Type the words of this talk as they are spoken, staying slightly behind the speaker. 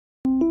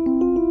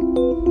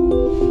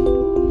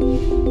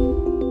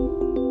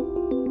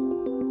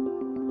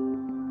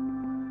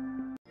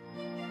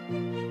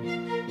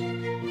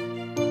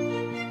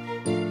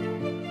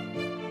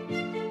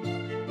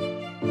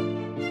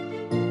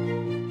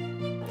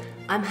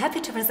I'm happy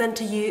to present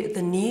to you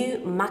the new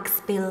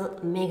Max Bill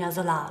Mega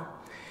Solar.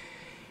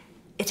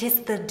 It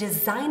is the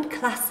design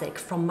classic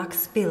from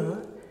Max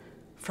Bill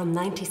from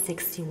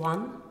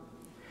 1961,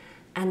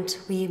 and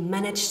we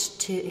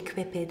managed to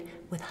equip it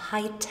with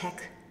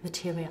high-tech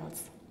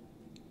materials.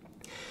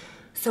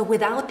 So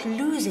without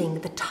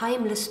losing the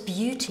timeless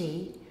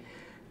beauty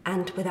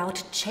and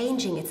without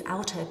changing its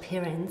outer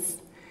appearance,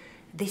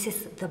 this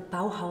is the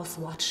Bauhaus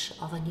watch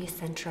of a new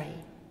century.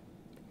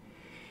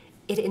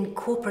 It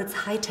incorporates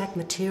high-tech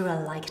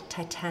material like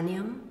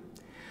titanium.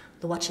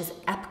 The watch is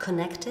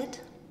app-connected,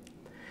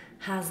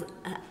 has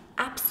an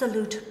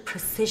absolute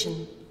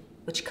precision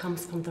which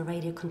comes from the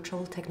radio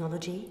control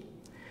technology.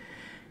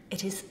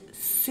 It is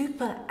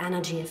super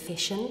energy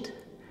efficient,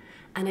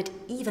 and it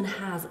even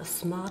has a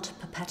smart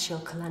perpetual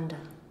calendar.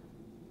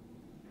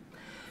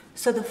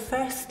 So the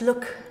first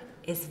look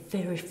is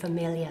very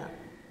familiar.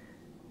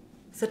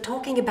 So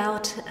talking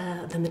about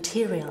the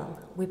material,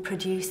 we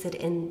produce it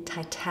in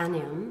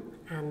titanium,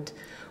 and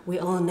we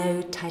all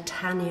know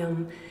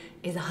titanium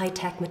is a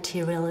high-tech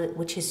material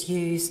which is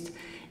used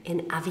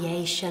in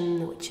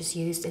aviation, which is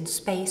used in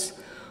space,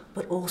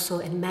 but also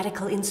in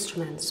medical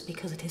instruments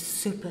because it is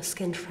super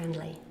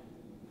skin-friendly.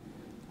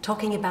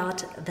 Talking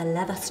about the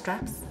leather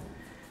straps,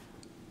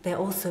 they're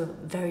also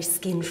very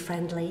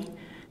skin-friendly,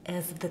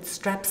 as the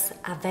straps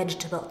are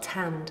vegetable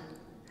tanned.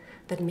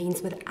 That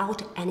means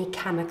without any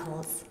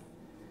chemicals.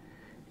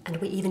 And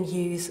we even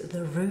use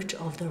the root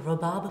of the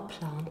rhubarb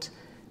plant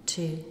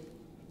to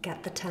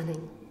get the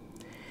tanning.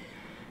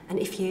 And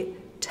if you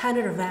turn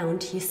it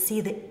around, you see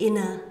the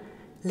inner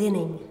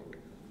lining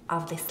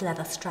of this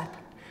leather strap.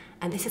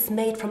 And this is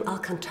made from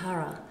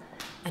Alcantara.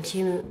 And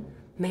you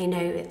may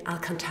know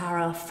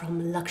Alcantara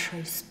from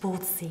luxury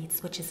sports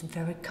seats, which is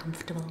very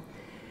comfortable.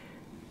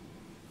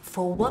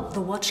 For what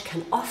the watch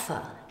can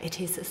offer, it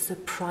is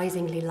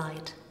surprisingly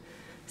light.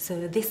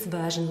 So this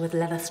version with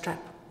leather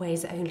strap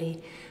weighs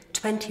only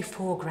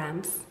 24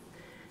 grams,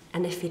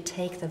 and if you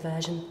take the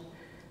version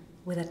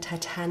with a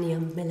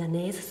titanium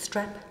Milanese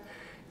strap,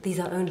 these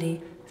are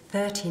only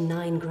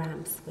 39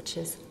 grams, which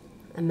is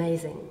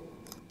amazing.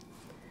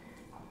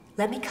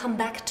 Let me come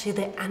back to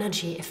the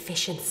energy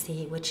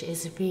efficiency, which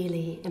is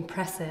really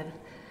impressive.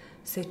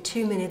 So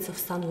 2 minutes of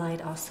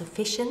sunlight are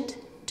sufficient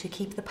to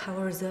keep the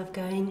power reserve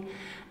going,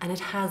 and it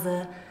has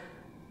a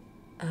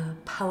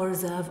power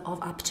reserve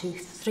of up to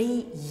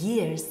 3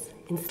 years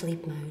in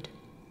sleep mode.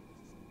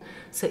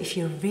 So if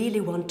you really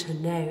want to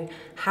know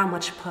how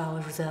much power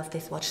reserve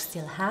this watch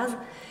still has,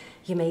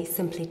 you may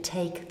simply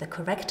take the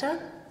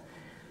corrector,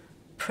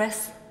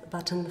 press the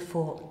button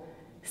for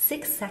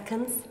 6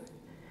 seconds,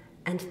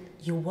 and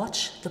you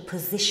watch the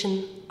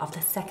position of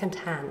the second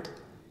hand.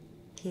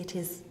 Here it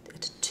is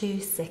at 2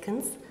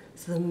 seconds,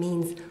 so that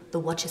means the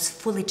watch is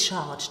fully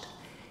charged.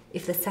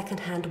 If the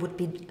second hand would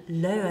be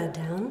lower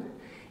down,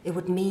 it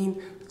would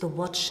mean the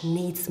watch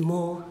needs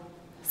more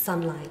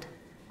sunlight.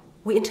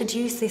 We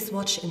introduced this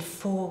watch in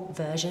 4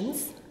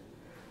 versions.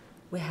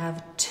 We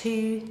have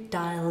 2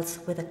 dials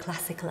with the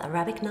classical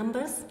Arabic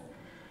numbers,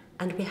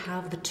 and we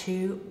have the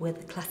 2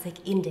 with classic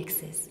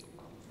indexes.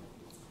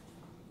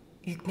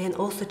 You can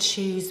also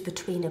choose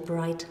between a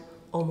bright,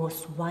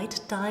 almost white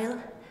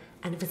dial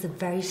and with a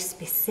very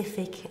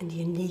specific and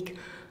unique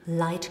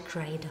light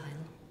grey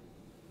dial.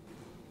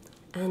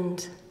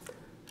 And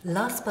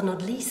last but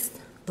not least,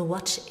 the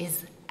watch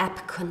is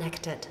app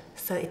connected,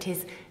 so it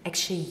is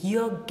actually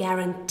your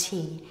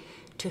guarantee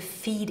to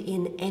feed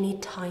in any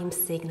time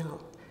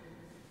signal.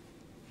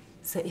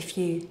 So if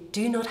you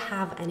do not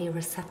have any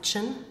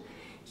reception,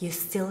 you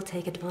still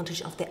take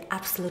advantage of the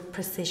absolute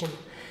precision.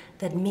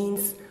 That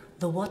means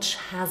the watch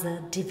has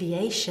a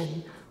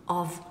deviation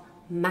of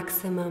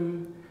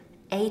maximum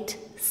 8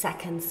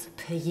 seconds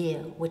per year,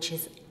 which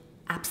is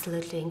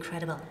absolutely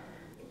incredible.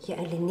 You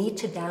only need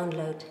to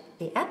download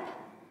the app,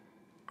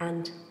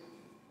 and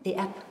the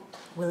app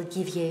will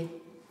give you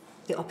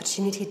the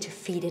opportunity to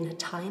feed in a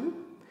time,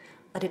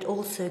 but it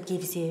also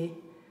gives you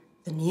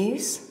the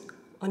news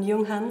on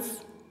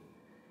Junghans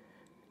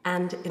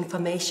and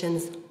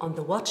information on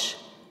the watch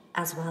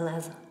as well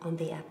as on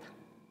the app.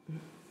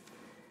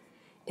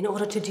 In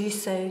order to do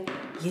so,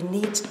 you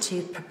need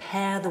to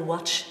prepare the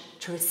watch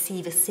to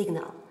receive a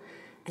signal,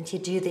 and you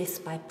do this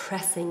by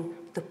pressing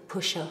the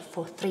pusher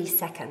for 3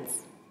 seconds.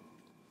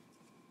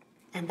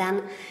 And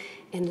then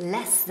in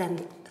less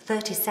than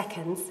 30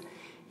 seconds,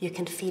 you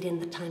can feed in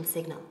the time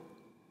signal.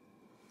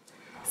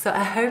 So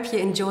I hope you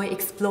enjoy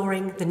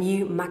exploring the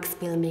new Max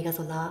Bill Mega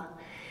Solar.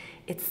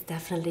 It's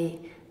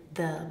definitely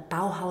the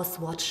Bauhaus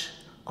watch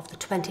of the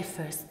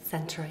 21st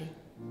century.